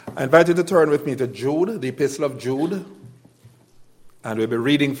I invite you to turn with me to Jude, the Epistle of Jude, and we'll be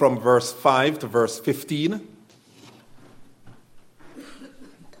reading from verse 5 to verse 15.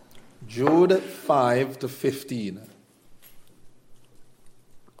 Jude 5 to 15.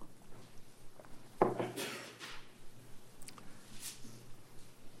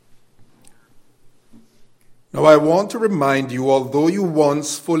 Now I want to remind you, although you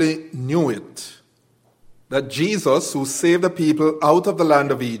once fully knew it, that Jesus, who saved the people out of the land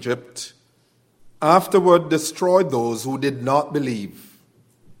of Egypt, afterward destroyed those who did not believe.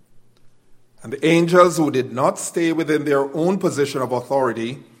 And the angels who did not stay within their own position of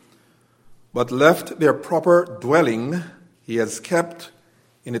authority, but left their proper dwelling, he has kept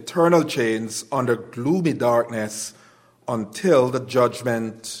in eternal chains under gloomy darkness until the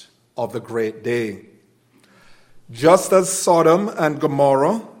judgment of the great day. Just as Sodom and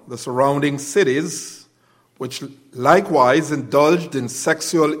Gomorrah, the surrounding cities, which likewise indulged in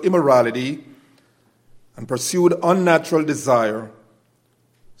sexual immorality and pursued unnatural desire,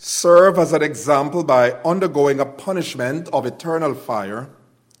 serve as an example by undergoing a punishment of eternal fire.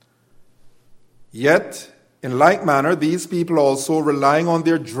 Yet, in like manner, these people also, relying on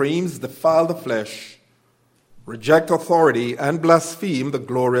their dreams, defile the flesh, reject authority, and blaspheme the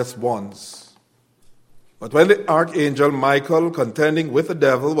glorious ones. But when the archangel Michael, contending with the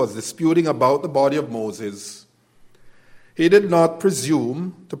devil, was disputing about the body of Moses, he did not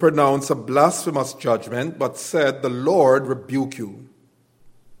presume to pronounce a blasphemous judgment, but said, "The Lord rebuke you."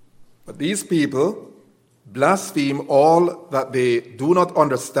 But these people blaspheme all that they do not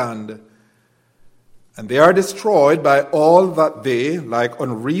understand, and they are destroyed by all that they, like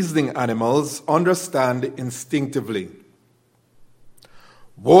unreasoning animals, understand instinctively.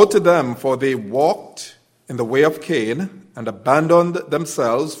 Woe to them, for they walked in the way of Cain, and abandoned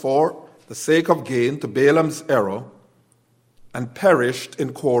themselves for the sake of gain to Balaam's error, and perished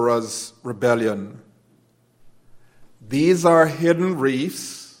in Korah's rebellion. These are hidden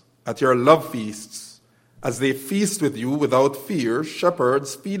reefs at your love feasts, as they feast with you without fear,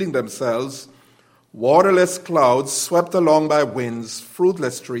 shepherds feeding themselves, waterless clouds swept along by winds,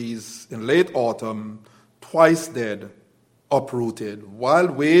 fruitless trees in late autumn, twice dead, uprooted,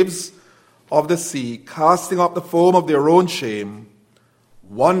 wild waves of the sea, casting up the foam of their own shame,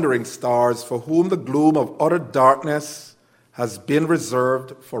 wandering stars for whom the gloom of utter darkness has been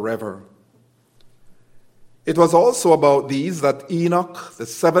reserved forever. It was also about these that Enoch, the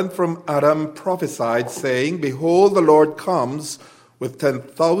seventh from Adam, prophesied, saying, "Behold, the Lord comes with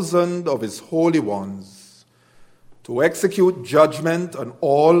 10,000 of his holy ones, to execute judgment on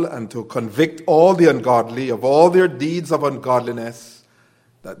all and to convict all the ungodly of all their deeds of ungodliness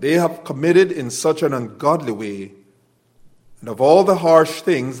that they have committed in such an ungodly way, and of all the harsh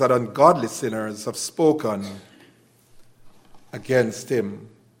things that ungodly sinners have spoken against him."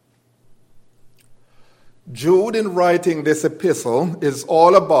 Jude, in writing this epistle, is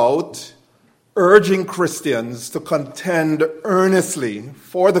all about urging Christians to contend earnestly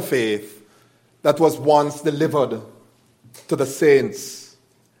for the faith that was once delivered to the saints.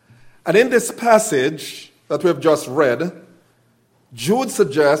 And in this passage that we have just read, Jude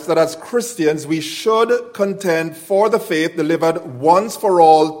suggests that as Christians we should contend for the faith delivered once for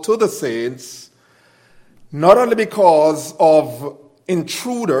all to the saints, not only because of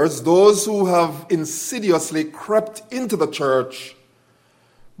intruders, those who have insidiously crept into the church,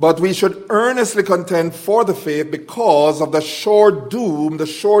 but we should earnestly contend for the faith because of the sure doom, the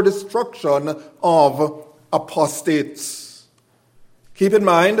sure destruction of apostates. Keep in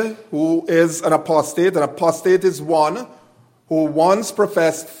mind who is an apostate. An apostate is one who once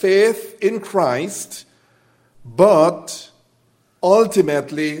professed faith in Christ, but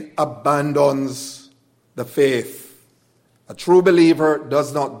ultimately abandons the faith. A true believer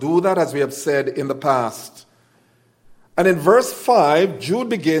does not do that, as we have said in the past. And in verse 5, Jude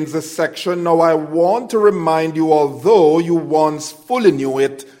begins this section, "Now I want to remind you, although you once fully knew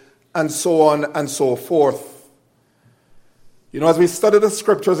it," and so on and so forth. You know, as we study the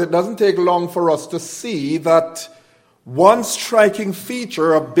scriptures, it doesn't take long for us to see that one striking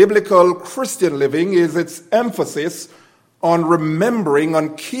feature of biblical Christian living is its emphasis on remembering,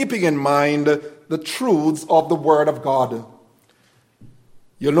 on keeping in mind the truths of the Word of God.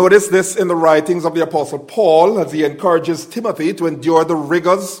 You'll notice this in the writings of the Apostle Paul as he encourages Timothy to endure the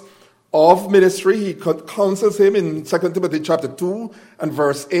rigors of ministry. He counsels him in 2 Timothy chapter 2 and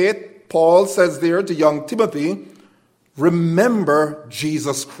verse 8. Paul says there to young Timothy, "Remember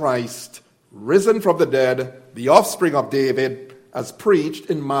Jesus Christ, risen from the dead, the offspring of David, as preached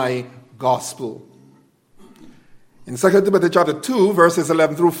in my gospel." In 2 Timothy chapter 2, verses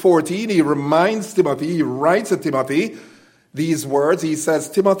 11 through 14, he reminds Timothy, he writes to Timothy, these words. He says,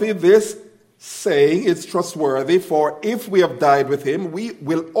 Timothy, this saying is trustworthy, for if we have died with him, we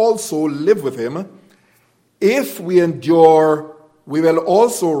will also live with him. If we endure, we will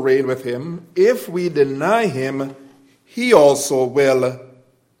also reign with him. If we deny him, he also will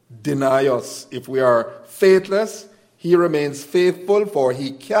deny us. If we are faithless, he remains faithful, for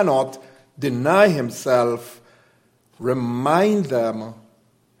he cannot deny himself. Remind them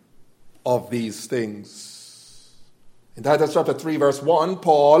of these things. In Titus chapter 3, verse 1,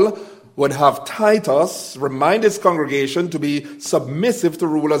 Paul would have Titus remind his congregation to be submissive to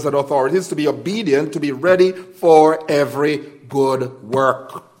rulers and authorities, to be obedient, to be ready for every good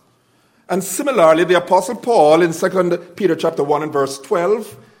work. And similarly, the Apostle Paul in 2 Peter chapter 1 and verse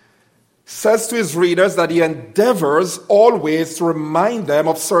 12 says to his readers that he endeavors always to remind them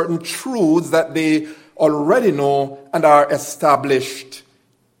of certain truths that they already know and are established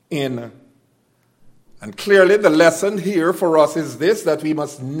in. And clearly the lesson here for us is this, that we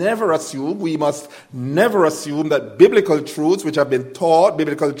must never assume that biblical truths which have been taught,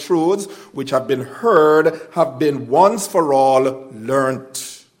 biblical truths which have been heard, have been once for all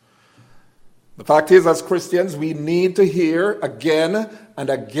learnt. The fact is, as Christians, we need to hear again and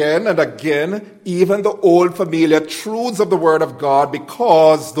again and again even the old familiar truths of the Word of God,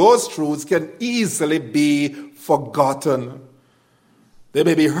 because those truths can easily be forgotten. They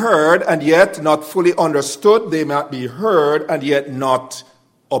may be heard and yet not fully understood. They might be heard and yet not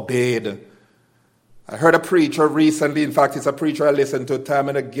obeyed. I heard a preacher recently, in fact, it's a preacher I listen to time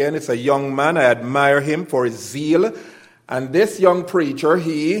and again. It's a young man. I admire him for his zeal. And this young preacher,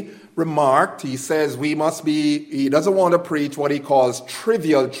 he remarked, he says he doesn't want to preach what he calls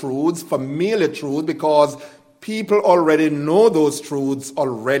trivial truths, familiar truths, because people already know those truths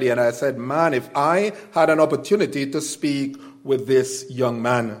already. And I said, man, if I had an opportunity to speak with this young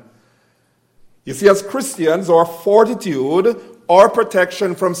man. You see, as Christians, our fortitude, our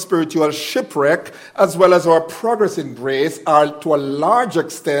protection from spiritual shipwreck, as well as our progress in grace are to a large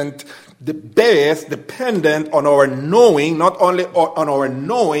extent dependent on our knowing, not only on our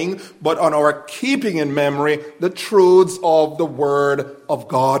knowing, but on our keeping in memory the truths of the Word of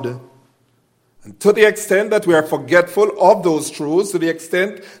God. And to the extent that we are forgetful of those truths, to the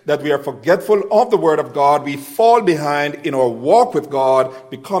extent that we are forgetful of the Word of God, we fall behind in our walk with God,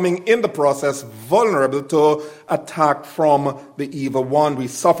 becoming in the process vulnerable to attack from the evil one. We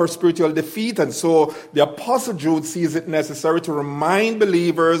suffer spiritual defeat, and so the Apostle Jude sees it necessary to remind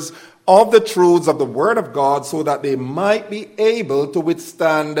believers of the truths of the Word of God so that they might be able to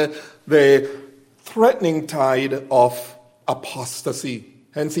withstand the threatening tide of apostasy.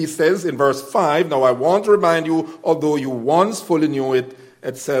 Hence he says in verse 5, now I want to remind you, although you once fully knew it,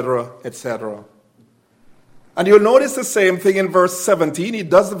 etc., etc. And you'll notice the same thing in verse 17. He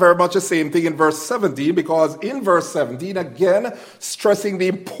does very much the same thing in verse 17, because in verse 17, again, stressing the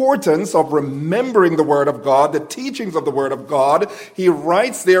importance of remembering the Word of God, the teachings of the Word of God, he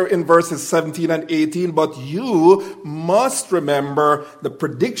writes there in verses 17 and 18, but you must remember the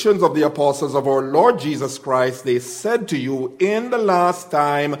predictions of the apostles of our Lord Jesus Christ. They said to you, in the last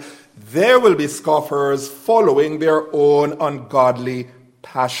time, there will be scoffers following their own ungodly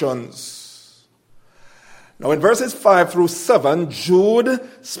passions. Now in verses 5 through 7, Jude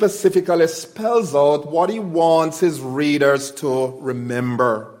specifically spells out what he wants his readers to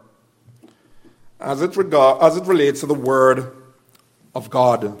remember as it relates to the Word of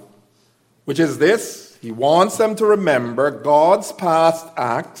God, which is this: he wants them to remember God's past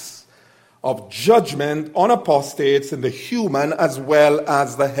acts of judgment on apostates in the human as well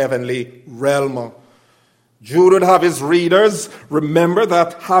as the heavenly realm. Jude would have his readers remember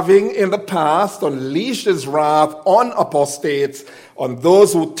that having in the past unleashed his wrath on apostates, on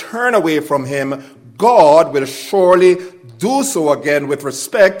those who turn away from him, God will surely do so again with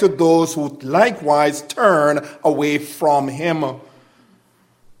respect to those who likewise turn away from him.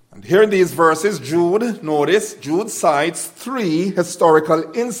 And here in these verses, Jude cites 3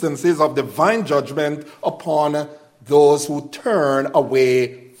 historical instances of divine judgment upon those who turn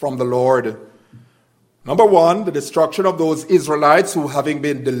away from the Lord. Number 1, the destruction of those Israelites who, having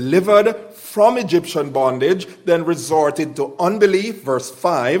been delivered from Egyptian bondage, then resorted to unbelief, verse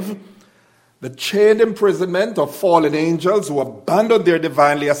 5. The chained imprisonment of fallen angels who abandoned their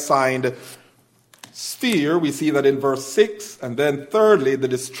divinely assigned sphere, we see that in verse 6. And then thirdly, the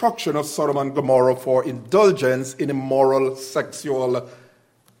destruction of Sodom and Gomorrah for indulgence in immoral sexual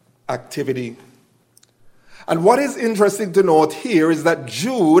activity. And what is interesting to note here is that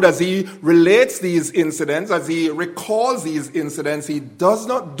Jude, as he relates these incidents, as he recalls these incidents, he does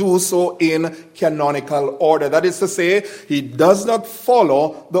not do so in canonical order. That is to say, he does not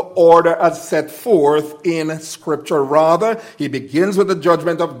follow the order as set forth in Scripture. Rather, he begins with the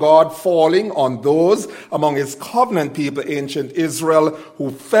judgment of God falling on those among his covenant people, ancient Israel, who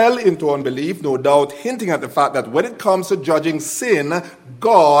fell into unbelief, no doubt hinting at the fact that when it comes to judging sin,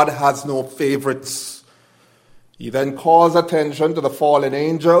 God has no favorites. He then calls attention to the fallen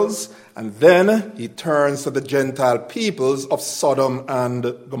angels, and then he turns to the Gentile peoples of Sodom and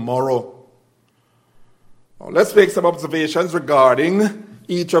Gomorrah. Now, let's make some observations regarding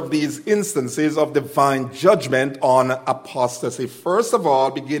each of these instances of divine judgment on apostasy. First of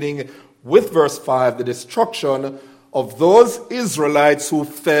all, beginning with verse 5, the destruction of those Israelites who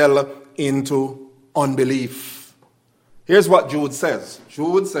fell into unbelief. Here's what Jude says.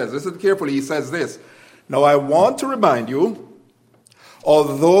 Jude says, listen carefully, he says this: "Now I want to remind you,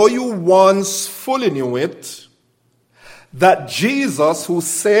 although you once fully knew it, that Jesus, who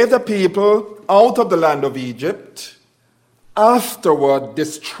saved the people out of the land of Egypt, afterward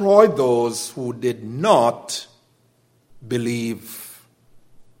destroyed those who did not believe."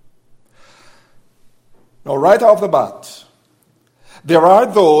 Now, right off the bat, there are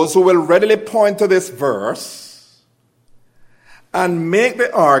those who will readily point to this verse and make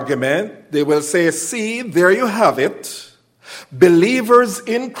the argument. They will say, see, there you have it. Believers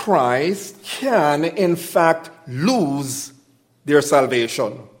in Christ can, in fact, lose their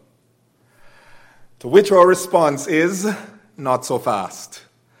salvation. To which our response is, not so fast.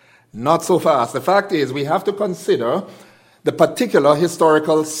 Not so fast. The fact is, we have to consider the particular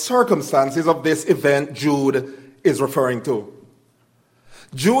historical circumstances of this event Jude is referring to.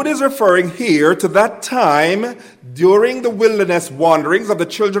 Jude is referring here to that time during the wilderness wanderings of the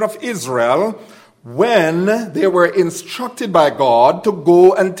children of Israel when they were instructed by God to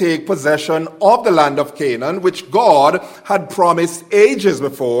go and take possession of the land of Canaan, which God had promised ages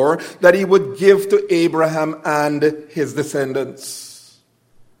before that he would give to Abraham and his descendants.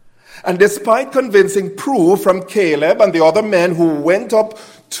 And despite convincing proof from Caleb and the other men who went up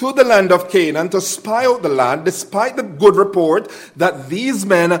to the land of Canaan to spy out the land, despite the good report that these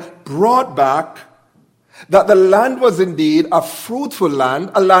men brought back, that the land was indeed a fruitful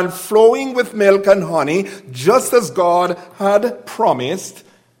land, a land flowing with milk and honey, just as God had promised,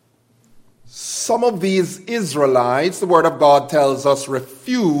 some of these Israelites, the word of God tells us,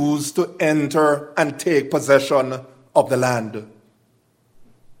 refused to enter and take possession of the land.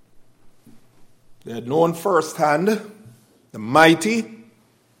 They had known firsthand the mighty,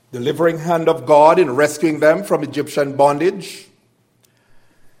 delivering hand of God in rescuing them from Egyptian bondage.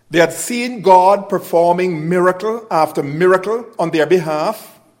 They had seen God performing miracle after miracle on their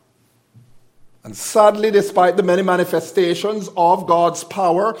behalf. And sadly, despite the many manifestations of God's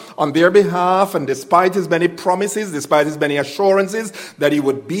power on their behalf, and despite his many promises, despite his many assurances that he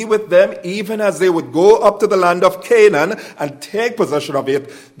would be with them, even as they would go up to the land of Canaan and take possession of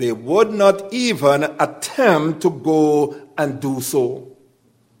it, they would not even attempt to go and do so.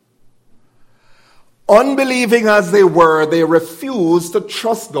 Unbelieving as they were, they refused to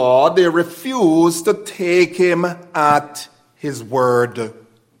trust God. They refused to take him at his word.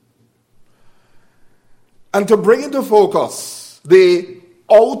 And to bring into focus the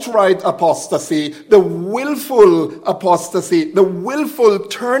outright apostasy, the willful apostasy, the willful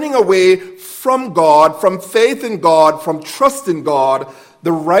turning away from God, from faith in God, from trust in God,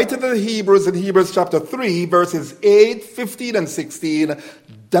 the writer to the Hebrews in Hebrews chapter 3, verses 8, 15, and 16,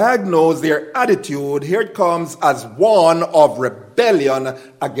 diagnose their attitude, here it comes, as one of rebellion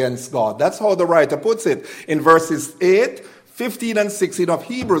against God. That's how the writer puts it. In verses 8, 15 and 16 of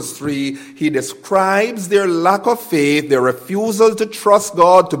Hebrews 3, he describes their lack of faith, their refusal to trust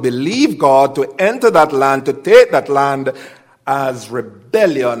God, to believe God, to enter that land, to take that land, as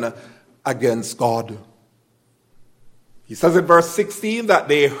rebellion against God. He says in verse 16 that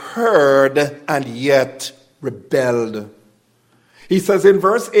they heard and yet rebelled. He says in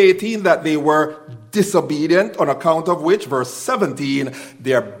verse 18 that they were disobedient, on account of which, verse 17,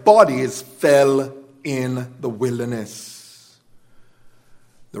 their bodies fell in the wilderness.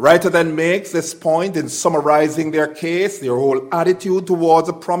 The writer then makes this point in summarizing their case, their whole attitude towards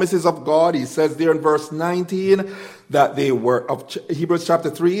the promises of God. He says there in verse 19 that they were, of Hebrews chapter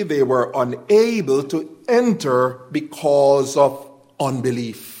 3, they were unable to enter because of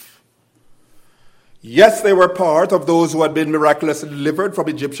unbelief. Yes, they were part of those who had been miraculously delivered from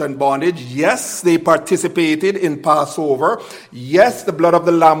Egyptian bondage. Yes, they participated in Passover. Yes, the blood of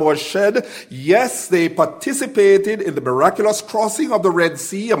the Lamb was shed. Yes, they participated in the miraculous crossing of the Red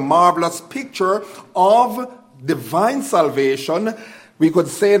Sea, a marvelous picture of divine salvation. We could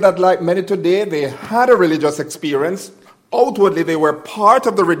say that, like many today, they had a religious experience. Outwardly, they were part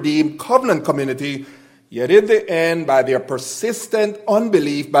of the redeemed covenant community. Yet in the end, by their persistent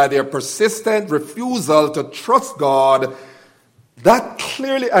unbelief, by their persistent refusal to trust God, that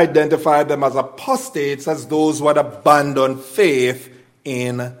clearly identified them as apostates, as those who had abandoned faith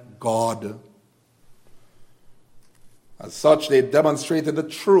in God. As such, they demonstrated the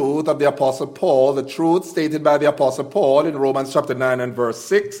truth of the Apostle Paul, the truth stated by the Apostle Paul in Romans chapter 9 and verse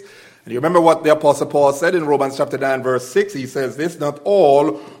 6. And you remember what the Apostle Paul said in Romans chapter 9, verse 6? He says this, not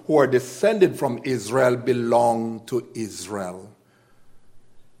all who are descended from Israel belong to Israel.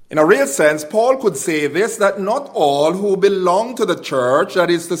 In a real sense, Paul could say this, that not all who belong to the church,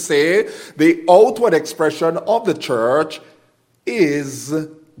 that is to say, the outward expression of the church, is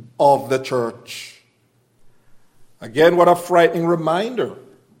of the church. Again, what a frightening reminder.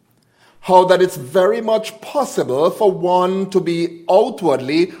 How that it's very much possible for one to be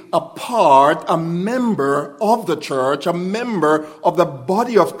outwardly a part, a member of the church, a member of the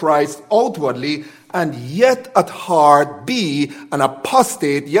body of Christ outwardly, and yet at heart be an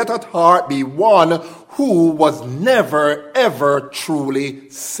apostate, yet at heart be one who was never ever truly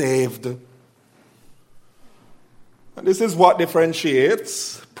saved. And this is what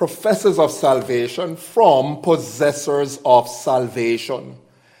differentiates professors of salvation from possessors of salvation.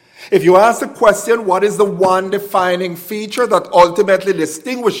 If you ask the question, what is the one defining feature that ultimately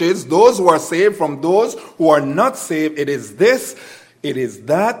distinguishes those who are saved from those who are not saved, it is this. It is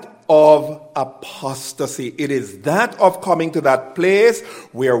that of apostasy. It is that of coming to that place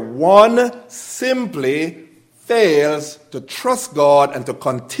where one simply fails to trust God and to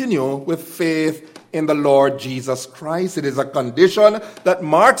continue with faith in the Lord Jesus Christ. It is a condition that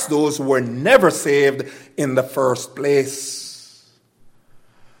marks those who were never saved in the first place.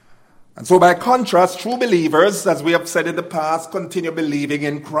 And so by contrast, true believers, as we have said in the past, continue believing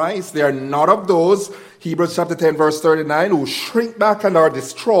in Christ. They are not of those, Hebrews chapter 10 verse 39, who shrink back and are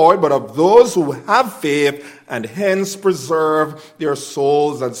destroyed, but of those who have faith and hence preserve their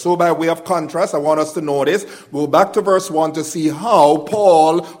souls. And so by way of contrast, I want us to notice, go back to verse 1 to see how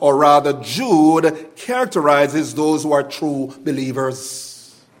Paul, or rather Jude, characterizes those who are true believers.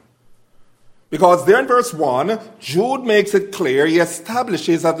 Because there in verse 1, Jude makes it clear, he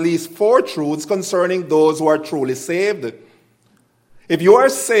establishes at least 4 truths concerning those who are truly saved. If you are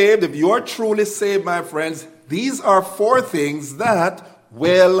saved, if you are truly saved, my friends, these are 4 things that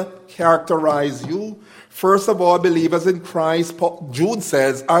will characterize you. First of all, believers in Christ, Jude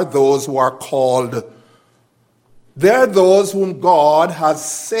says, are those who are called. They're those whom God has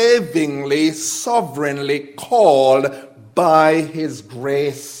savingly, sovereignly called by His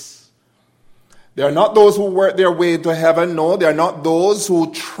grace. They are not those who work their way to heaven. No, they are not those who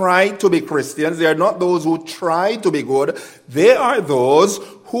try to be Christians. They are not those who try to be good. They are those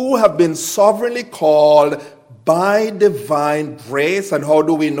who have been sovereignly called by divine grace. And how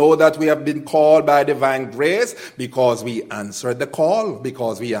do we know that we have been called by divine grace? Because we answered the call.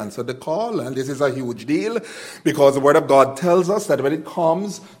 Because we answered the call. And this is a huge deal. Because the Word of God tells us that when it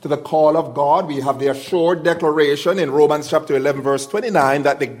comes to the call of God, we have the assured declaration in Romans chapter 11 verse 29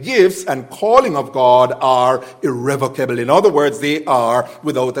 that the gifts and calling of God are irrevocable. In other words, they are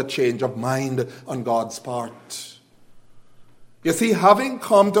without a change of mind on God's part. You see, having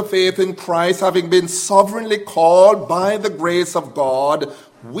come to faith in Christ, having been sovereignly called by the grace of God,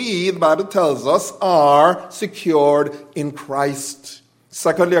 we, the Bible tells us, are secured in Christ.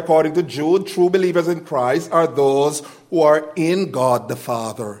 Secondly, according to Jude, true believers in Christ are those who are in God the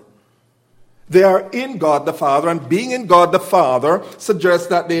Father. They are in God the Father, and being in God the Father suggests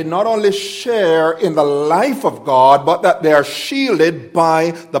that they not only share in the life of God, but that they are shielded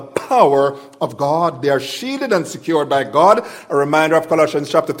by the power of God. They are shielded and secured by God. A reminder of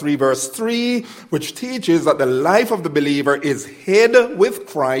Colossians chapter 3 verse 3, which teaches that the life of the believer is hid with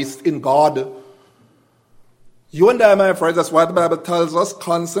Christ in God. You and I, my friends, that's why the Bible tells us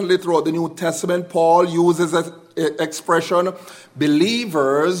constantly throughout the New Testament, Paul uses an expression,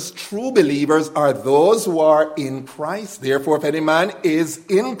 believers, true believers are those who are in Christ. Therefore, if any man is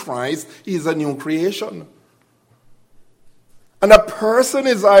in Christ, he is a new creation. And a person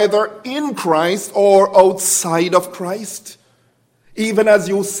is either in Christ or outside of Christ. Even as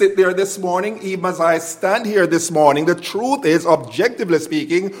you sit there this morning, even as I stand here this morning, the truth is, objectively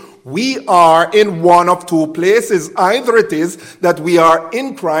speaking, we are in one of two places. Either it is that we are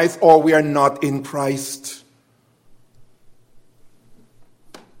in Christ or we are not in Christ.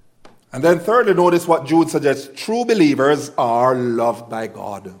 And then thirdly, notice what Jude suggests. True believers are loved by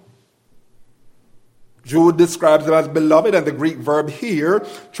God. Jude describes them as beloved, and the Greek verb here,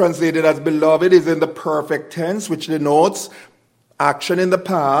 translated as beloved, is in the perfect tense, which denotes action in the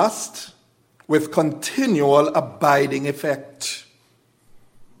past with continual abiding effect.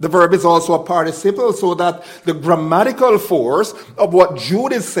 The verb is also a participle, so that the grammatical force of what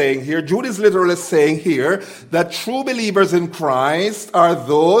Jude is saying here, Jude is literally saying here that true believers in Christ are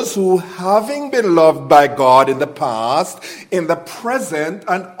those who, having been loved by God in the past, in the present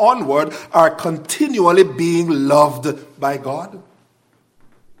and onward, are continually being loved by God.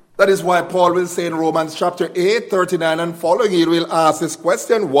 That is why Paul will say in Romans chapter 8, 39 and following, he will ask this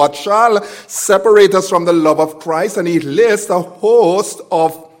question, what shall separate us from the love of Christ? And he lists a host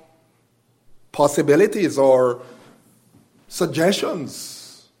of possibilities or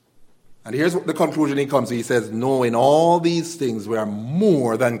suggestions. And here's the conclusion he comes to. He says, no, in all these things we are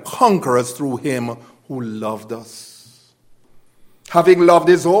more than conquerors through him who loved us. Having loved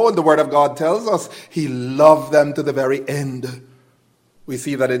his own, the word of God tells us, he loved them to the very end. We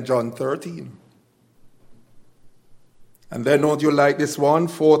see that in John 13. And then don't you like this one?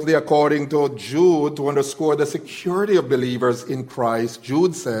 Fourthly, according to Jude, to underscore the security of believers in Christ,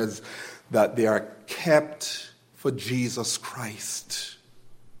 Jude says that they are kept for Jesus Christ.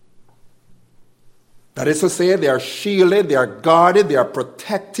 That is to say, they are shielded, they are guarded, they are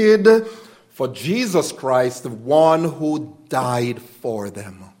protected for Jesus Christ, the one who died for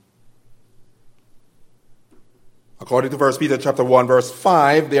them. According to 1 Peter chapter 1, verse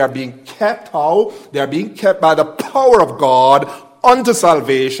 5, they are being kept how? They are being kept by the power of God unto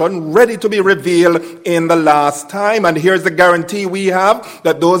salvation, ready to be revealed in the last time. And here's the guarantee we have,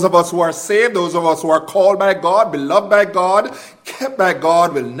 that those of us who are saved, those of us who are called by God, beloved by God, kept by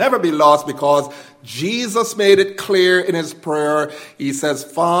God, will never be lost, because Jesus made it clear in his prayer. He says,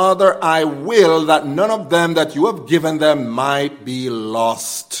 Father, I will that none of them that you have given them might be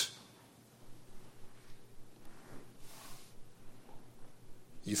lost.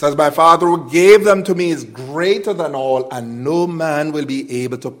 He says, my Father who gave them to me is greater than all, and no man will be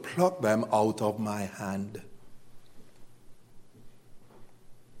able to pluck them out of my hand.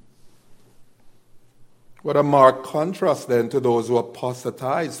 What a marked contrast then to those who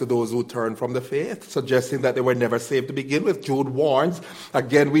apostatize, to those who turn from the faith, suggesting that they were never saved to begin with. Jude warns,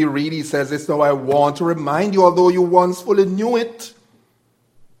 again we read, he says this, now I want to remind you, although you once fully knew it,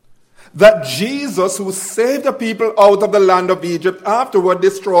 that Jesus, who saved the people out of the land of Egypt, afterward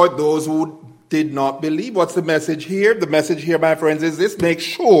destroyed those who did not believe. What's the message here? The message here, my friends, is this. Make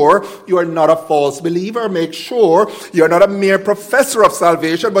sure you are not a false believer. Make sure you are not a mere professor of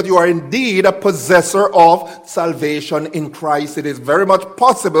salvation, but you are indeed a possessor of salvation in Christ. It is very much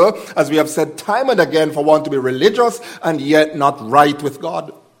possible, as we have said time and again, for one to be religious and yet not right with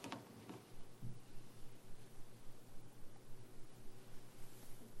God.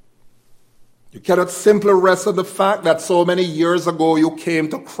 You cannot simply rest on the fact that so many years ago you came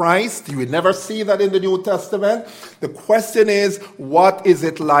to Christ. You will never see that in the New Testament. The question is, what is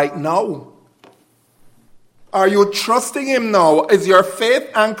it like now? Are you trusting him now? Is your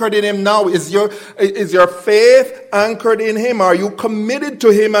faith anchored in him now? Is your faith anchored in him? Are you committed to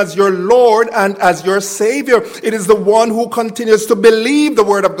him as your Lord and as your Savior? It is the one who continues to believe, the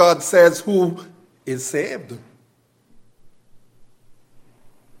Word of God says, who is saved.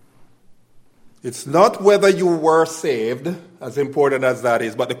 It's not whether you were saved, as important as that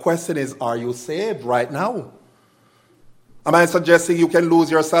is, but the question is, are you saved right now? Am I suggesting you can lose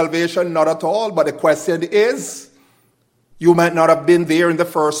your salvation? Not at all, but the question is, you might not have been there in the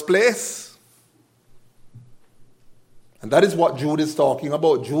first place. And that is what Jude is talking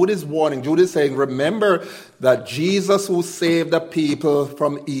about. Jude is warning, Jude is saying, remember that Jesus, who saved the people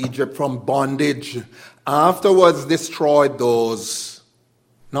from Egypt, from bondage, afterwards destroyed those.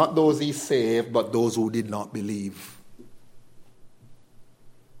 Not those he saved, but those who did not believe.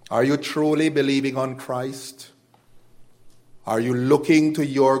 Are you truly believing on Christ? Are you looking to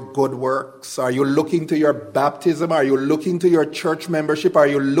your good works? Are you looking to your baptism? Are you looking to your church membership? Are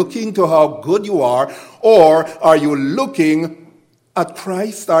you looking to how good you are? Or are you looking at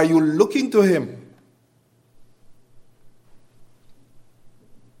Christ? Are you looking to him?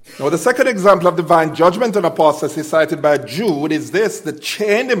 Now, the second example of divine judgment and apostasy cited by Jude is this, the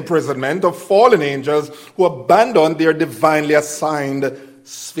chained imprisonment of fallen angels who abandoned their divinely assigned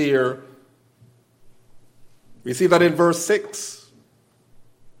sphere. We see that in verse 6.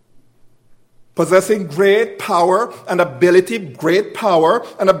 possessing great power and ability,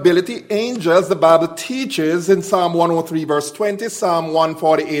 angels, the Bible teaches in Psalm 103 verse 20, Psalm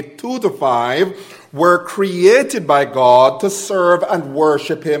 148, 2-5, were created by God to serve and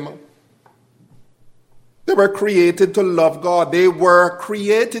worship him. They were created to love God. They were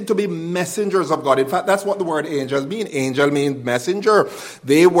created to be messengers of God. In fact, that's what the word angels mean. Angel means messenger.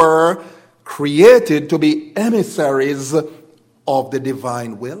 They were created to be emissaries of the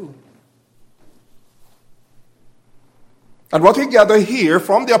divine will. And what we gather here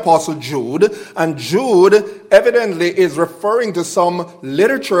from the Apostle Jude, and Jude evidently is referring to some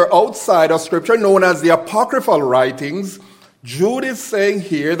literature outside of Scripture known as the apocryphal writings. Jude is saying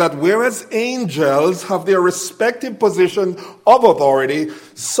here that whereas angels have their respective position of authority,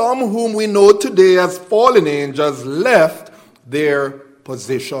 some whom we know today as fallen angels left their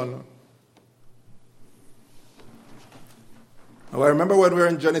position. Now I remember when we were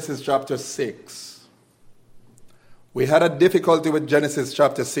in Genesis chapter 6, we had a difficulty with Genesis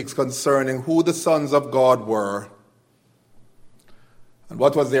chapter 6 concerning who the sons of God were and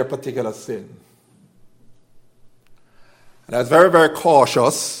what was their particular sin. And I was very, very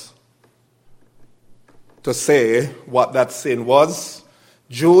cautious to say what that sin was.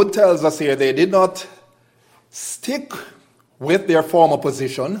 Jude tells us here they did not stick with their former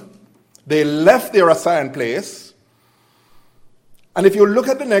position. They left their assigned place. And if you look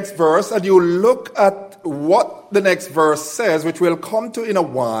at the next verse and you look at what the next verse says, which we'll come to in a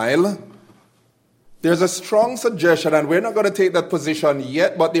while, there's a strong suggestion, and we're not going to take that position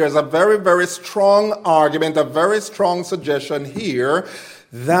yet, but there's a very, very strong argument, a very strong suggestion here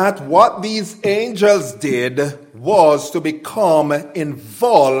that what these angels did was to become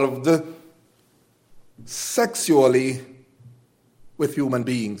involved sexually with human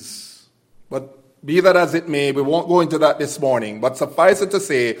beings. But be that as it may, we won't go into that this morning, but suffice it to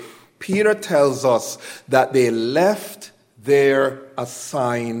say, Peter tells us that they left their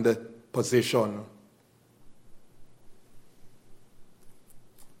assigned position.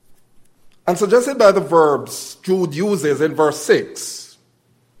 And suggested by the verbs Jude uses in verse 6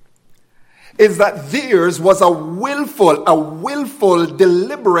 is that theirs was a willful,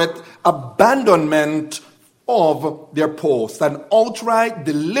 deliberate abandonment of their post, an outright,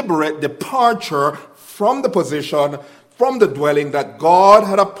 deliberate departure from the position, from the dwelling that God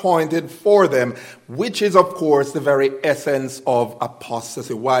had appointed for them, which is, of course, the very essence of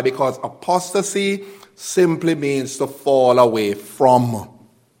apostasy. Why? Because apostasy simply means to fall away from.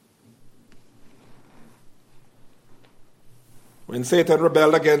 When Satan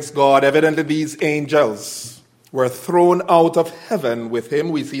rebelled against God, evidently these angels were thrown out of heaven with him.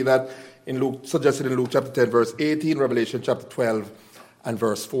 We see that in Luke, suggested in Luke chapter 10, verse 18, Revelation chapter 12, and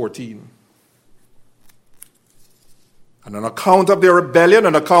verse 14. And on account of their rebellion,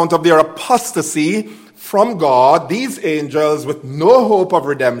 on account of their apostasy from God, these angels with no hope of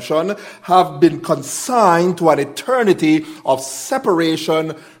redemption have been consigned to an eternity of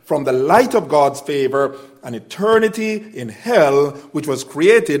separation from the light of God's favor, an eternity in hell which was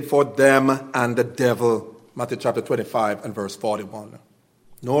created for them and the devil. Matthew chapter 25 and verse 41.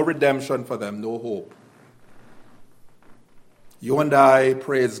 No redemption for them, no hope. You and I,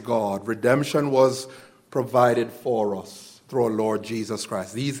 praise God, redemption was provided for us through our Lord Jesus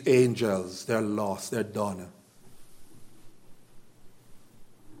Christ. These angels, they're lost, they're done.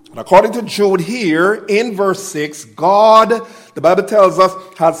 And according to Jude here, in verse 6, God, the Bible tells us,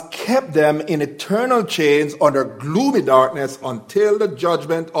 has kept them in eternal chains under gloomy darkness until the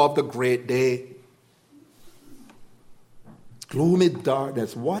judgment of the great day. Gloomy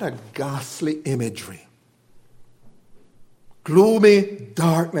darkness, what a ghastly imagery. Gloomy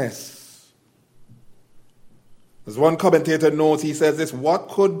darkness. As one commentator notes, he says this, what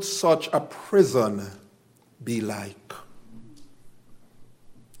could such a prison be like?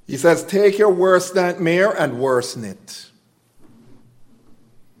 He says, take your worst nightmare and worsen it.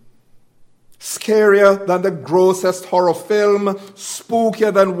 Scarier than the grossest horror film,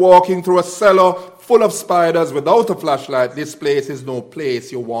 spookier than walking through a cellar full of spiders without a flashlight. This place is no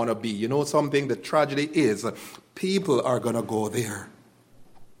place you want to be. You know something? The tragedy is people are going to go there.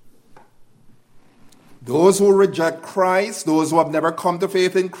 Those who reject Christ, those who have never come to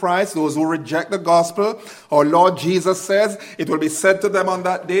faith in Christ, those who reject the gospel, our Lord Jesus says, it will be said to them on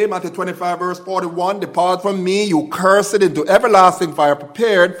that day, Matthew 25 verse 41, depart from me, you cursed, into everlasting fire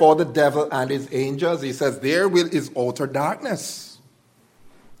prepared for the devil and his angels. He says, there is utter darkness.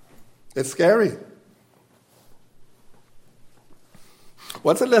 It's scary.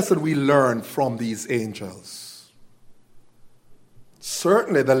 What's a lesson we learn from these angels?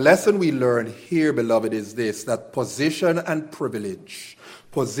 Certainly, the lesson we learn here, beloved, is this, that position and privilege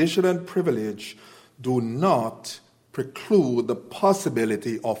do not preclude the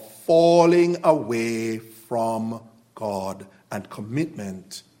possibility of falling away from God and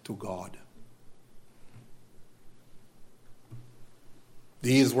commitment to God.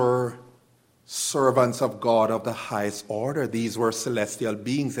 These were servants of God of the highest order. These were celestial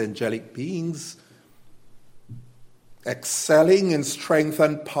beings, angelic beings, excelling in strength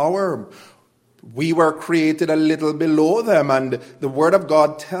and power. We were created a little below them, and the Word of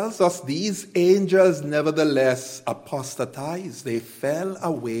God tells us these angels nevertheless apostatized. They fell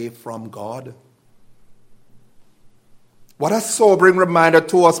away from God. What a sobering reminder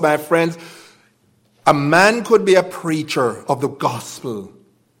to us, my friends. A man could be a preacher of the gospel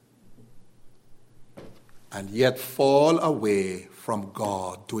and yet fall away from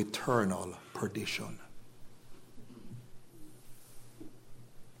God to eternal perdition.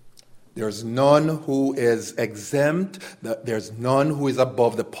 There's none who is exempt. There's none who is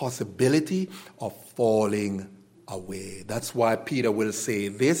above the possibility of falling away. That's why Peter will say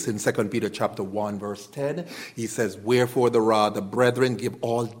this in 2 Peter chapter 1, verse 10. He says, "Wherefore the rather, brethren, give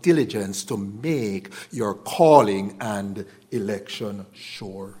all diligence to make your calling and election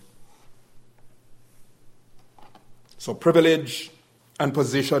sure." So privilege and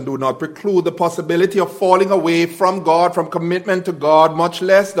position do not preclude the possibility of falling away from God, from commitment to God, much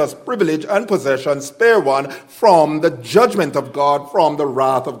less does privilege and possession spare one from the judgment of God, from the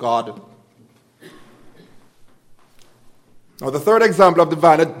wrath of God. Now, the third example of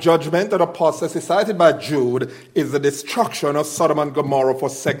divine judgment and apostasy cited by Jude is the destruction of Sodom and Gomorrah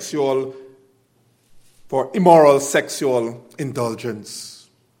for immoral sexual indulgence.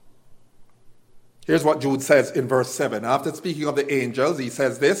 Here's what Jude says in verse 7. After speaking of the angels, he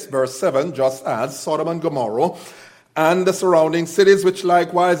says this, verse 7, "Just as Sodom and Gomorrah and the surrounding cities, which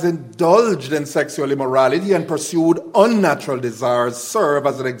likewise indulged in sexual immorality and pursued unnatural desires, serve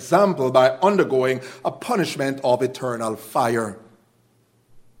as an example by undergoing a punishment of eternal fire."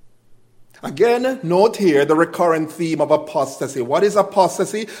 Again, note here the recurrent theme of apostasy. What is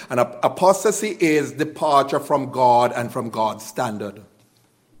apostasy? And apostasy is departure from God and from God's standard.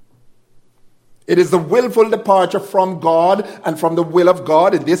 It is the willful departure from God and from the will of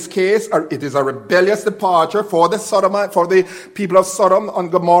God. In this case, it is a rebellious departure for the people of Sodom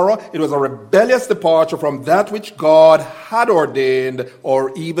and Gomorrah. It was a rebellious departure from that which God had ordained,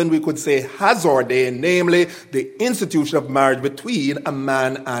 or even we could say has ordained, namely the institution of marriage between a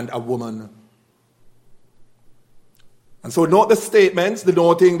man and a woman. And so note the statements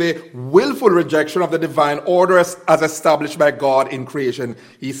denoting the willful rejection of the divine order as established by God in creation.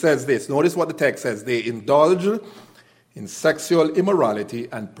 He says this. Notice what the text says. They indulged in sexual immorality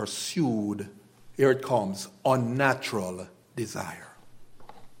and pursued, here it comes, unnatural desire.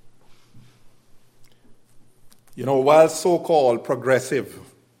 You know, while so-called progressive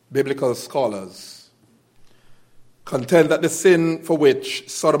biblical scholars contend that the sin for which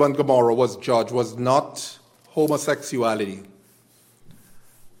Sodom and Gomorrah was judged was not homosexuality,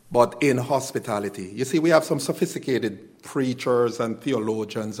 but inhospitality. You see, we have some sophisticated preachers and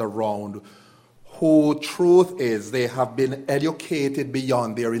theologians around who, truth is, they have been educated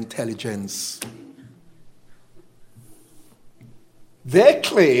beyond their intelligence. They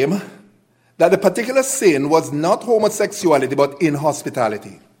claim that the particular sin was not homosexuality, but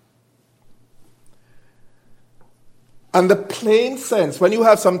inhospitality. And the plain sense, when you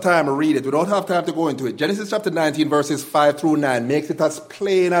have some time to read it, we don't have time to go into it. Genesis chapter 19, verses 5 through 9 makes it as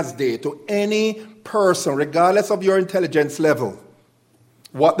plain as day to any person, regardless of your intelligence level,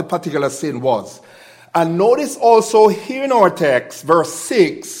 what the particular sin was. And notice also here in our text, verse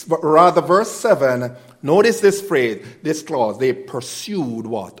 6, but rather verse 7, notice this phrase, this clause, they pursued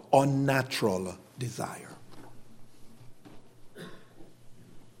what? Unnatural desire.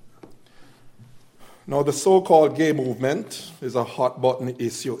 Now, the so-called gay movement is a hot-button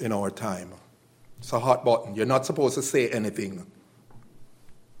issue in our time. It's a hot button. You're not supposed to say anything.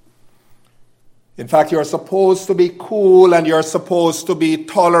 In fact, you're supposed to be cool, and you're supposed to be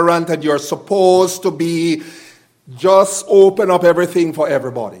tolerant, and you're supposed to be just open up everything for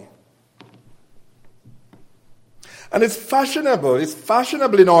everybody. And it's fashionable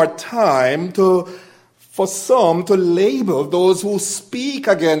in our time for some to label those who speak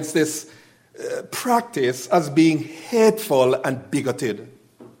against this practice as being hateful and bigoted.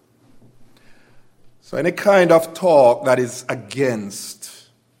 So any kind of talk that is against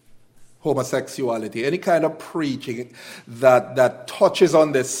homosexuality, any kind of preaching that touches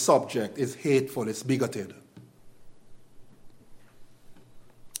on this subject is hateful, it's bigoted.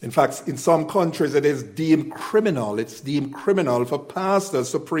 In fact, in some countries it is deemed criminal. It's deemed criminal for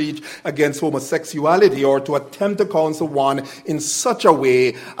pastors to preach against homosexuality or to attempt to counsel one in such a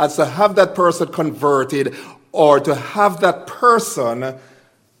way as to have that person converted or to have that person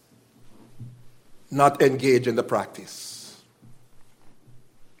not engage in the practice.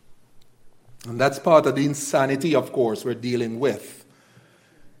 And that's part of the insanity, of course, we're dealing with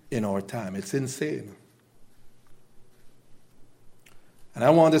in our time. It's insane. And I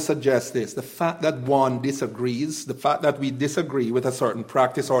want to suggest this. The fact that one disagrees, the fact that we disagree with a certain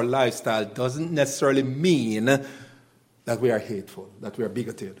practice or lifestyle doesn't necessarily mean that we are hateful, that we are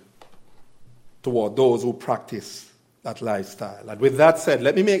bigoted toward those who practice that lifestyle. And with that said,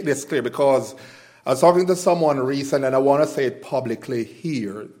 let me make this clear, because I was talking to someone recently and I want to say it publicly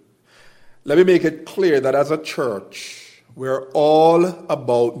here. Let me make it clear that as a church, we're all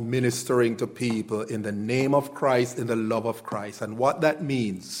about ministering to people in the name of Christ, in the love of Christ. And what that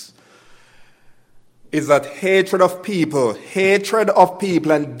means is that hatred of people and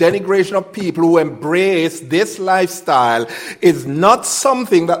denigration of people who embrace this lifestyle is not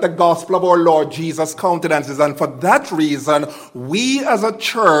something that the gospel of our Lord Jesus countenances. And for that reason, we as a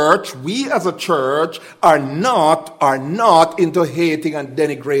church are not into hating and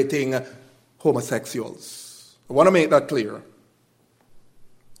denigrating homosexuals. I want to make that clear.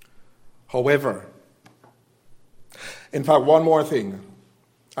 However, in fact, one more thing.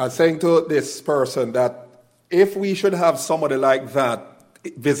 I was saying to this person that if we should have somebody like that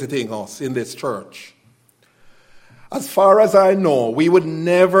visiting us in this church, as far as I know, we would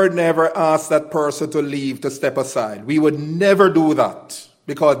never ask that person to leave, to step aside. We would never do that,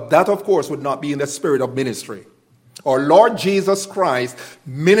 because that, of course, would not be in the spirit of ministry. Our Lord Jesus Christ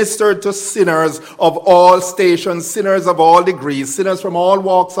ministered to sinners of all stations, sinners of all degrees, sinners from all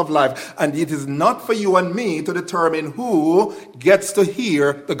walks of life. And it is not for you and me to determine who gets to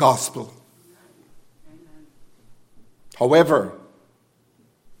hear the gospel. However,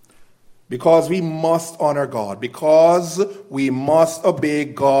 because we must honor God, because we must obey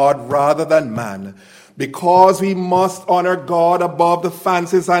God rather than man, because we must honor God above the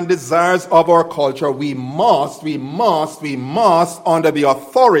fancies and desires of our culture, we must, under the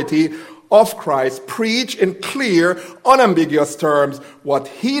authority of Christ, preach in clear, unambiguous terms what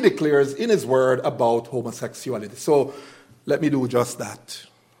he declares in his word about homosexuality. So let me do just that.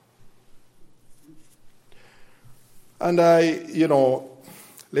 And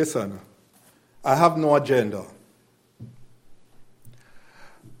listen, I have no agenda.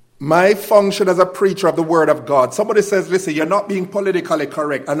 My function as a preacher of the Word of God, somebody says, listen, you're not being politically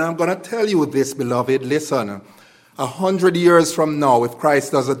correct. And I'm going to tell you this, beloved. Listen, 100 years from now, if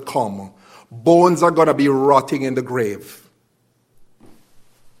Christ doesn't come, bones are going to be rotting in the grave,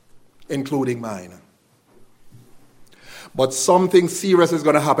 including mine. But something serious is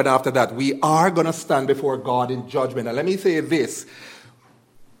going to happen after that. We are going to stand before God in judgment. And let me say this.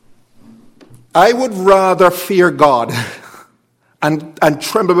 I would rather fear God and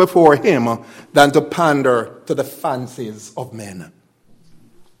tremble before him than to pander to the fancies of men.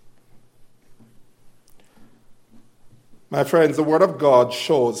 My friends, the Word of God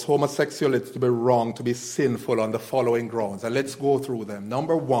shows homosexuality to be wrong, to be sinful on the following grounds. And let's go through them.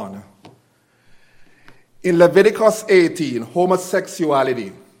 Number one, in Leviticus 18,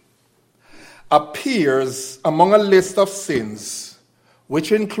 homosexuality appears among a list of sins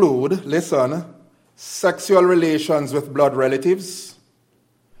which include, listen, sexual relations with blood relatives,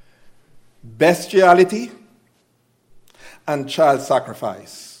 bestiality, and child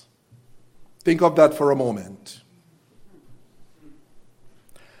sacrifice. Think of that for a moment.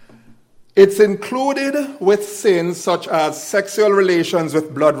 It's included with sins such as sexual relations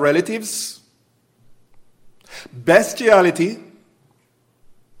with blood relatives, bestiality,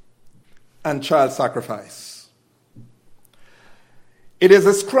 and child sacrifice. It is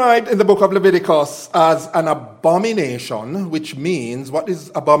described in the book of Leviticus as an abomination, which means, what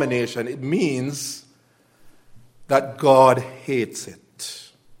is abomination? It means that God hates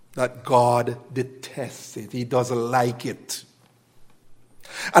it, that God detests it, he doesn't like it.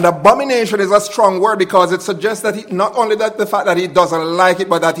 An abomination is a strong word because it suggests that not only that the fact that he doesn't like it,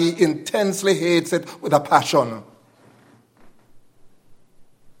 but that he intensely hates it with a passion.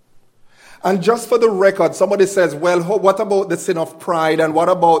 And just for the record, somebody says, well, what about the sin of pride? And what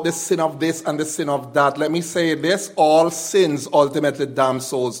about the sin of this and the sin of that? Let me say this, all sins ultimately damn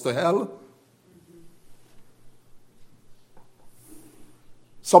souls to hell.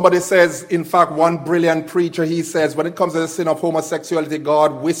 Somebody says, in fact, one brilliant preacher, he says, when it comes to the sin of homosexuality,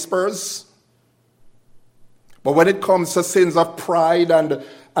 God whispers. But when it comes to sins of pride and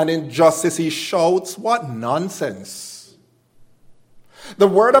injustice, he shouts. What nonsense. The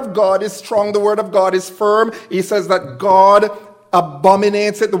word of God is strong. The word of God is firm. He says that God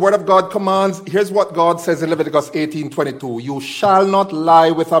abominates it. The word of God commands. Here's what God says in Leviticus 18:22. You shall not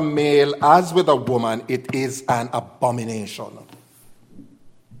lie with a male as with a woman. It is an abomination.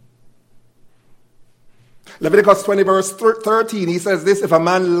 Leviticus 20 verse 13, he says this, if a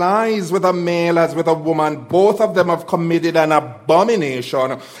man lies with a male as with a woman, both of them have committed an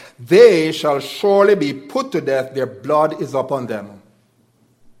abomination. They shall surely be put to death. Their blood is upon them.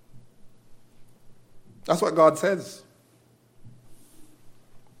 That's what God says.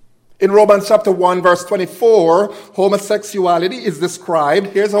 In Romans chapter 1 verse 24, homosexuality is described.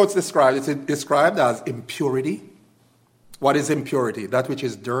 Here's how it's described. It's described as impurity. What is impurity? That which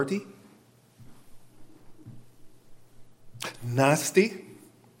is dirty, nasty.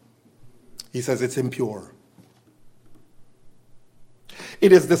 He says it's impure.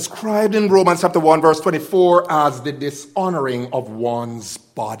 It is described in Romans chapter 1 verse 24 as the dishonoring of one's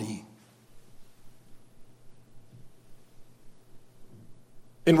body.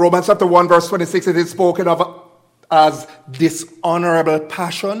 In Romans chapter 1 verse 26 it is spoken of as dishonorable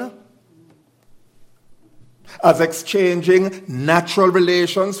passion, as exchanging natural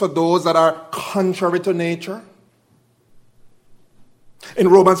relations for those that are contrary to nature. In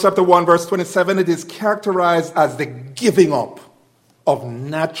Romans chapter 1 verse 27 it is characterized as the giving up of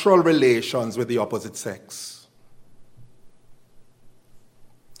natural relations with the opposite sex.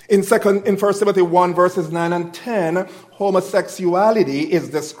 In 1 Timothy 1 verses 9 and 10, homosexuality is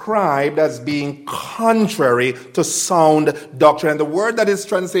described as being contrary to sound doctrine. And the word that is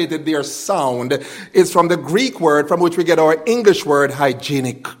translated there, sound, is from the Greek word from which we get our English word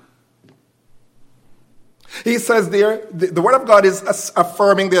hygienic. He says there, the word of God is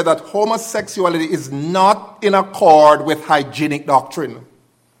affirming there that homosexuality is not in accord with hygienic doctrine.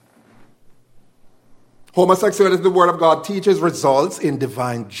 Homosexuality, the word of God teaches, results in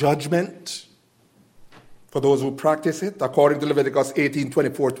divine judgment for those who practice it. According to Leviticus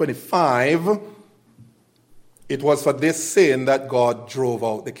 18:24-25, it was for this sin that God drove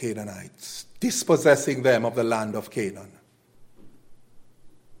out the Canaanites, dispossessing them of the land of Canaan.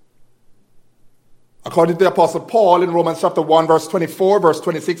 According to the Apostle Paul in Romans chapter 1, verse 24, verse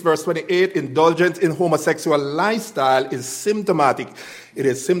 26, verse 28, indulgence in homosexual lifestyle is symptomatic. It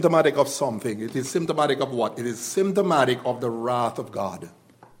is symptomatic of something. It is symptomatic of what? It is symptomatic of the wrath of God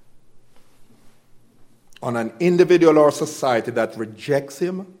on an individual or society that rejects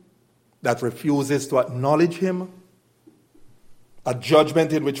him, that refuses to acknowledge him, a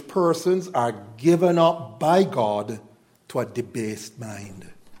judgment in which persons are given up by God to a debased mind.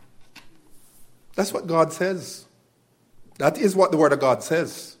 That's what God says. That is what the Word of God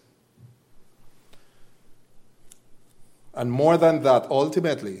says. And more than that,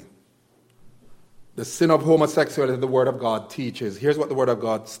 ultimately, the sin of homosexuality, the Word of God teaches. Here's what the Word of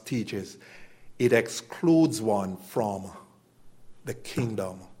God teaches. It excludes one from the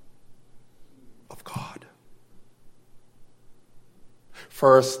kingdom of God.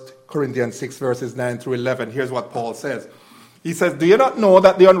 1 Corinthians 6 verses 9 through 11. Here's what Paul says. He says, do you not know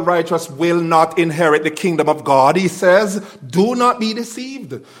that the unrighteous will not inherit the kingdom of God? He says, do not be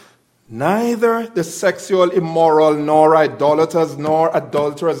deceived. Neither the sexual immoral, nor idolaters, nor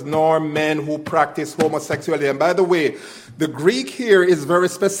adulterers, nor men who practice homosexuality. And by the way, the Greek here is very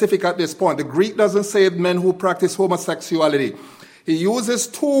specific at this point. The Greek doesn't say men who practice homosexuality. He uses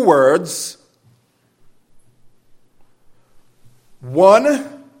two words.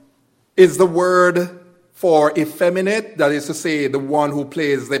 One is the word for effeminate, that is to say, the one who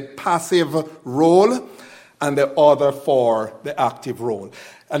plays the passive role, and the other for the active role.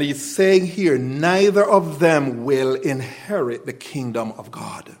 And he's saying here, neither of them will inherit the kingdom of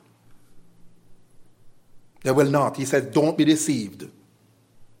God. They will not. He says, don't be deceived.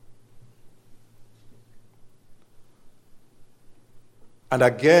 And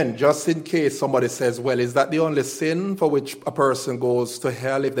again, just in case somebody says, well, is that the only sin for which a person goes to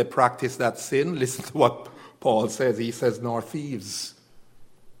hell if they practice that sin? Listen to what Paul says. He says, nor thieves.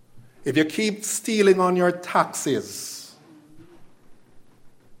 If you keep stealing on your taxes,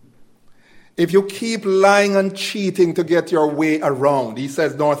 if you keep lying and cheating to get your way around, he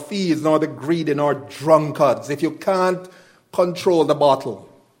says, nor thieves, nor the greedy, nor drunkards, if you can't control the bottle,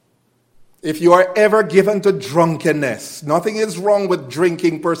 if you are ever given to drunkenness, nothing is wrong with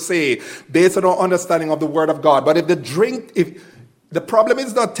drinking per se, based on our understanding of the Word of God. But if the problem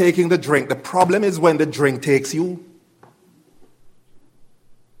is not taking the drink, the problem is when the drink takes you.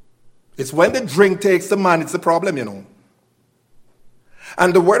 It's when the drink takes the man, it's the problem, you know.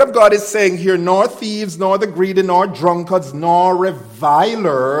 And the word of God is saying here, nor thieves, nor the greedy, nor drunkards, nor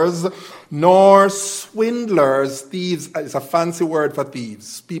revilers, nor swindlers. Thieves is a fancy word for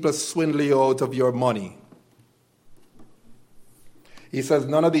thieves. People swindle you out of your money. He says,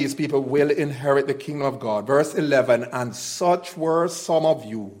 none of these people will inherit the kingdom of God. Verse 11, and such were some of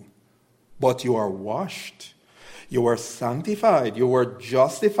you, but you are washed. You were sanctified. You were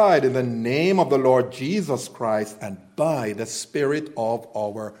justified in the name of the Lord Jesus Christ and by the Spirit of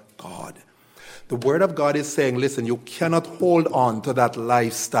our God. The Word of God is saying, listen, you cannot hold on to that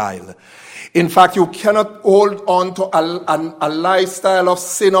lifestyle. In fact, you cannot hold on to a lifestyle of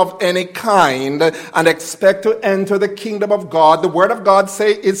sin of any kind and expect to enter the kingdom of God. The Word of God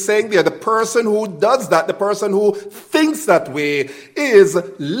is saying there, the person who does that, the person who thinks that way, is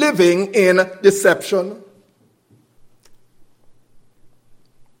living in deception.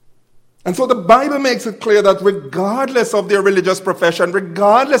 And so the Bible makes it clear that regardless of their religious profession,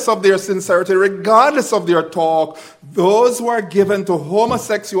 regardless of their sincerity, regardless of their talk, those who are given to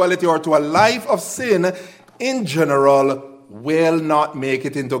homosexuality or to a life of sin in general will not make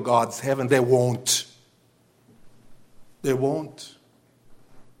it into God's heaven. They won't. They won't.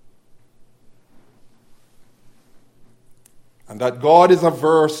 And that God is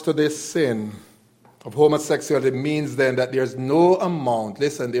averse to this sin of homosexuality means then that there's no amount,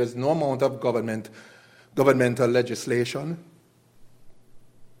 listen, there's no amount of governmental legislation,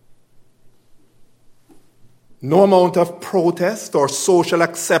 no amount of protest or social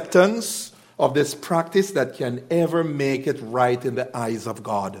acceptance of this practice that can ever make it right in the eyes of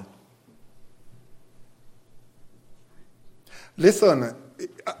God. Listen,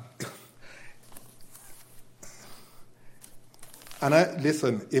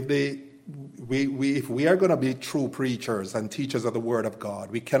 if we are going to be true preachers and teachers of the Word of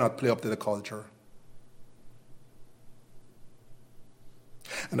God, we cannot play up to the culture.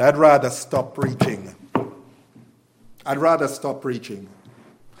 And I'd rather stop preaching. I'd rather stop preaching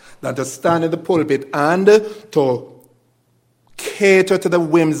than to stand in the pulpit and to cater to the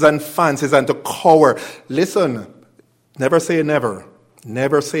whims and fancies and to cower. Listen, never say never.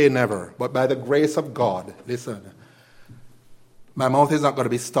 Never say never. But by the grace of God, listen, my mouth is not going to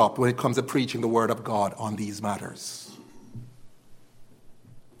be stopped when it comes to preaching the Word of God on these matters.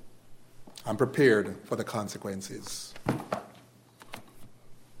 I'm prepared for the consequences.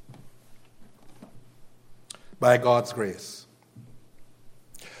 By God's grace.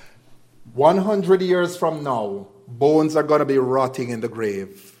 100 years from now, bones are going to be rotting in the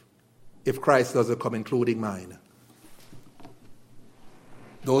grave if Christ doesn't come, including mine.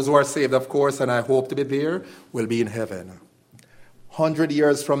 Those who are saved, of course, and I hope to be there, will be in heaven. 100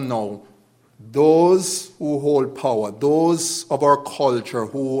 years from now, those who hold power, those of our culture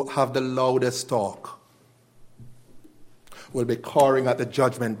who have the loudest talk, will be cowering at the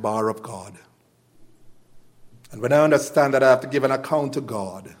judgment bar of God. And when I understand that I have to give an account to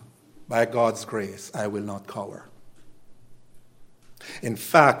God, by God's grace, I will not cower. In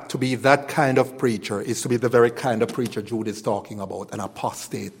fact, to be that kind of preacher is to be the very kind of preacher Jude is talking about, an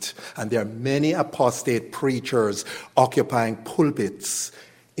apostate. And there are many apostate preachers occupying pulpits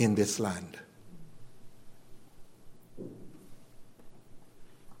in this land.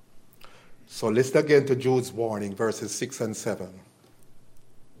 So listen again to Jude's warning, verses 6 and 7.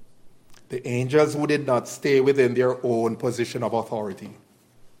 The angels who did not stay within their own position of authority,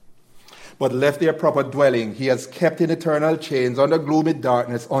 but left their proper dwelling, he has kept in eternal chains under gloomy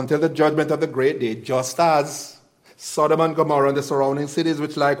darkness until the judgment of the great day, just as Sodom and Gomorrah and the surrounding cities,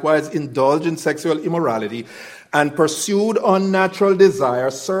 which likewise indulged in sexual immorality and pursued unnatural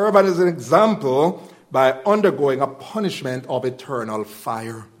desire, serve as an example by undergoing a punishment of eternal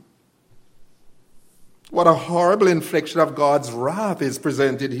fire. What a horrible infliction of God's wrath is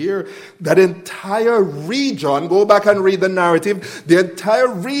presented here. That entire region, go back and read the narrative, the entire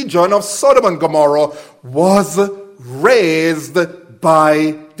region of Sodom and Gomorrah was raised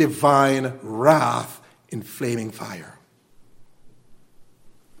by divine wrath in flaming fire.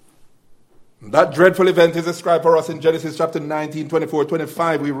 That dreadful event is described for us in Genesis chapter 19, 24,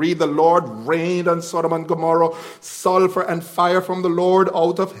 25. We read, the Lord rained on Sodom and Gomorrah sulfur and fire from the Lord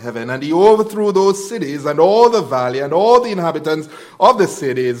out of heaven, and he overthrew those cities and all the valley and all the inhabitants of the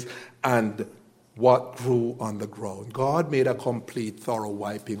cities and what grew on the ground. God made a complete, thorough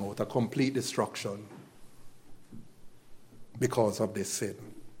wiping out, a complete destruction because of this sin.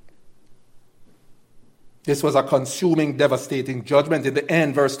 This was a consuming, devastating judgment. In the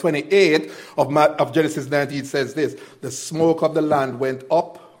end, verse 28 of Genesis 19 says this: the smoke of the land went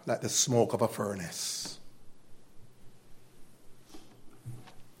up like the smoke of a furnace.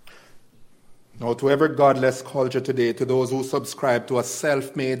 Now, to every godless culture today, to those who subscribe to a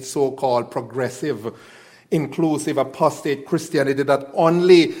self-made, so-called progressive, inclusive, apostate Christianity that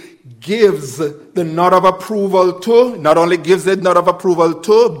only gives the nod of approval to, not only gives the nod of approval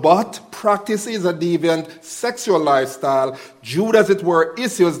to, but practices a deviant sexual lifestyle, Jude, as it were,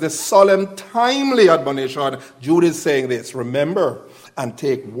 issues the solemn, timely admonition. Jude is saying this: remember and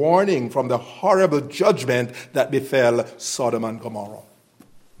take warning from the horrible judgment that befell Sodom and Gomorrah.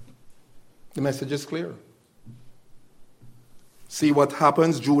 The message is clear. See what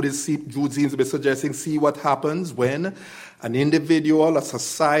happens. Jude seems to be suggesting, see what happens when an individual, a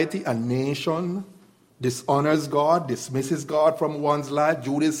society, a nation dishonors God, dismisses God from one's life.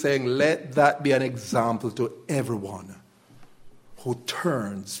 Jude is saying, let that be an example to everyone who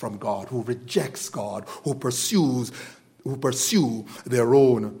turns from God, who rejects God, who pursue their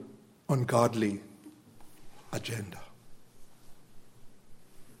own ungodly agenda.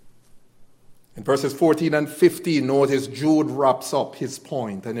 In verses 14 and 15, notice Jude wraps up his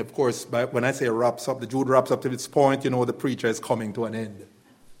point. And of course, when I say wraps up, Jude wraps up to its point, the preacher is coming to an end.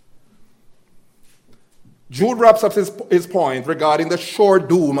 Jude wraps up his point regarding the sure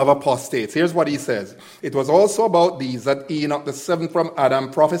doom of apostates. Here's what he says. It was also about these that Enoch, the seventh from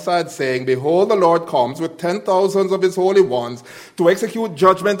Adam, prophesied, saying, behold, the Lord comes with 10,000s of his holy ones to execute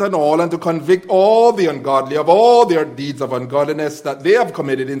judgment on all and to convict all the ungodly of all their deeds of ungodliness that they have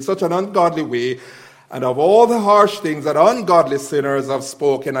committed in such an ungodly way, and of all the harsh things that ungodly sinners have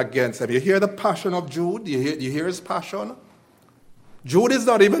spoken against him. You hear the passion of Jude? You hear his passion? Jude is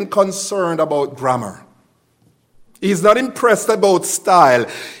not even concerned about grammar. He's not impressed about style.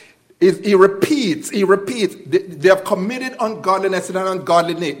 He repeats. They have committed ungodliness in an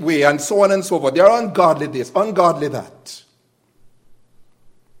ungodly way, and so on and so forth. They are ungodly this, ungodly that.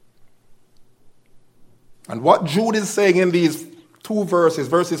 And what Jude is saying in these two verses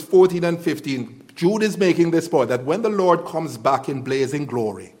 14 and 15, Jude is making this point, that when the Lord comes back in blazing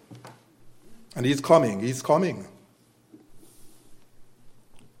glory, and he's coming.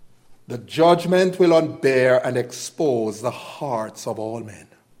 The judgment will unbear and expose the hearts of all men,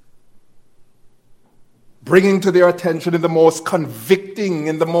 bringing to their attention in the most convicting,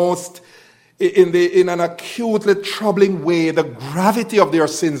 in an acutely troubling way, the gravity of their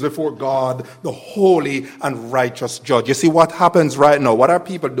sins before God, the holy and righteous judge. You see what happens right now? What are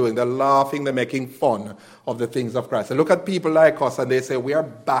people doing? They're laughing, they're making fun of the things of Christ. They look at people like us and they say, we are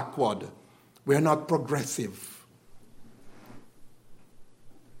backward. We are not progressive.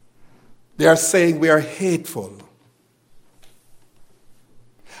 They are saying we are hateful.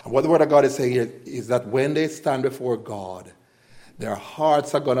 And what the Word of God is saying here is that when they stand before God, their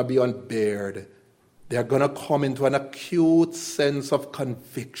hearts are going to be unbared. They're going to come into an acute sense of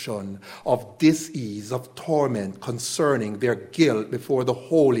conviction, of dis-ease, of torment concerning their guilt before the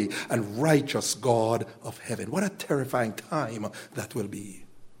holy and righteous God of heaven. What a terrifying time that will be.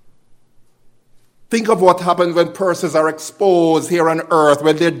 Think of what happens when persons are exposed here on earth,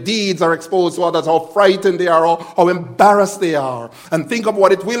 when their deeds are exposed to others, how frightened they are, how embarrassed they are. And think of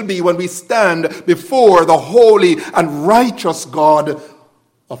what it will be when we stand before the holy and righteous God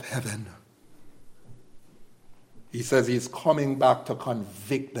of heaven. He says he's coming back to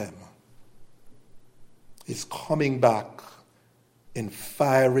convict them. He's coming back in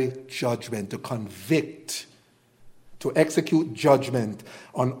fiery judgment to convict, to execute judgment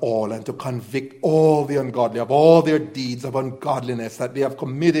on all and to convict all the ungodly of all their deeds of ungodliness that they have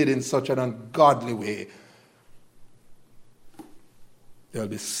committed in such an ungodly way. They'll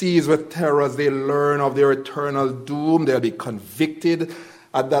be seized with terror as they learn of their eternal doom. They'll be convicted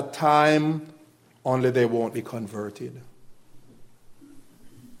at that time, only they won't be converted.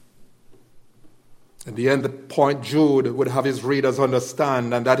 In the end, the point Jude would have his readers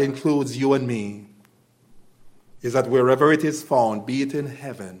understand, and that includes you and me, is that wherever it is found, be it in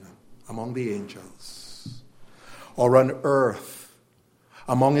heaven, among the angels, or on earth,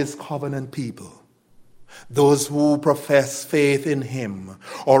 among his covenant people, those who profess faith in him,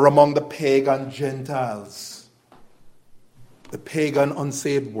 or among the pagan Gentiles, the pagan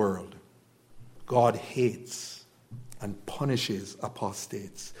unsaved world, God hates and punishes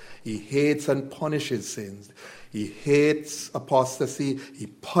apostates. He hates and punishes sins. He hates apostasy. He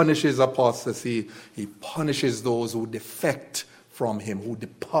punishes apostasy. He punishes those who defect from him, who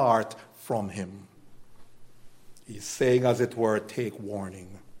depart from him. He's saying, as it were, take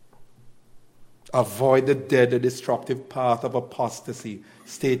warning. Avoid the dead, the destructive path of apostasy.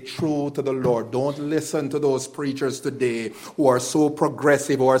 Stay true to the Lord. Don't listen to those preachers today who are so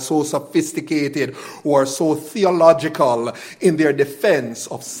progressive, who are so sophisticated, who are so theological in their defense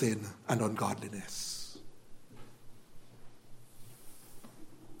of sin and ungodliness.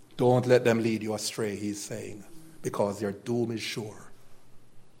 Don't let them lead you astray, he's saying, because your doom is sure.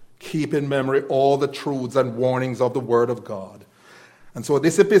 Keep in memory all the truths and warnings of the Word of God. And so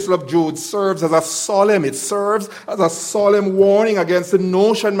this epistle of Jude serves as a solemn warning against the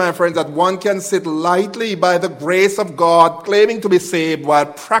notion, my friends, that one can sit lightly by the grace of God, claiming to be saved while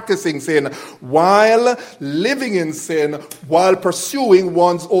practicing sin, while living in sin, while pursuing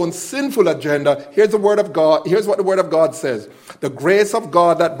one's own sinful agenda. Here's the Word of God. Here's what the Word of God says. The grace of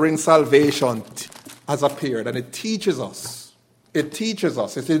God that brings salvation has appeared, and it teaches us,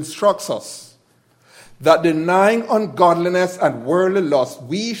 it instructs us, that denying ungodliness and worldly lust,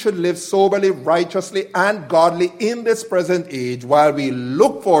 we should live soberly, righteously, and godly in this present age while we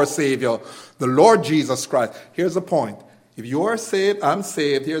look for a Savior, the Lord Jesus Christ. Here's the point. If you are saved, I'm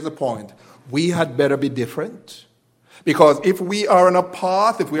saved, here's the point. We had better be different. Because if we are on a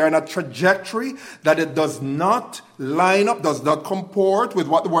path, if we are on a trajectory that it does not line up, does not comport with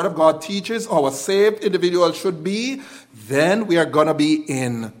what the Word of God teaches how a saved individual should be, then we are going to be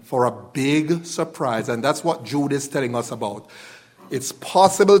in for a big surprise. And that's what Jude is telling us about. It's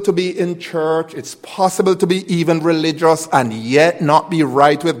possible to be in church, it's possible to be even religious and yet not be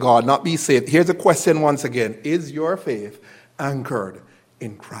right with God, not be saved. Here's a question once again. Is your faith anchored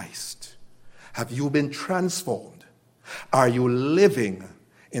in Christ? Have you been transformed? Are you living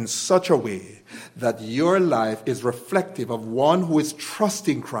in such a way that your life is reflective of one who is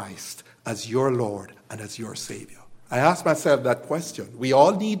trusting Christ as your Lord and as your Savior? I ask myself that question. We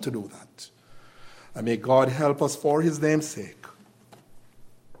all need to do that. And may God help us for his name's sake.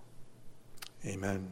 Amen.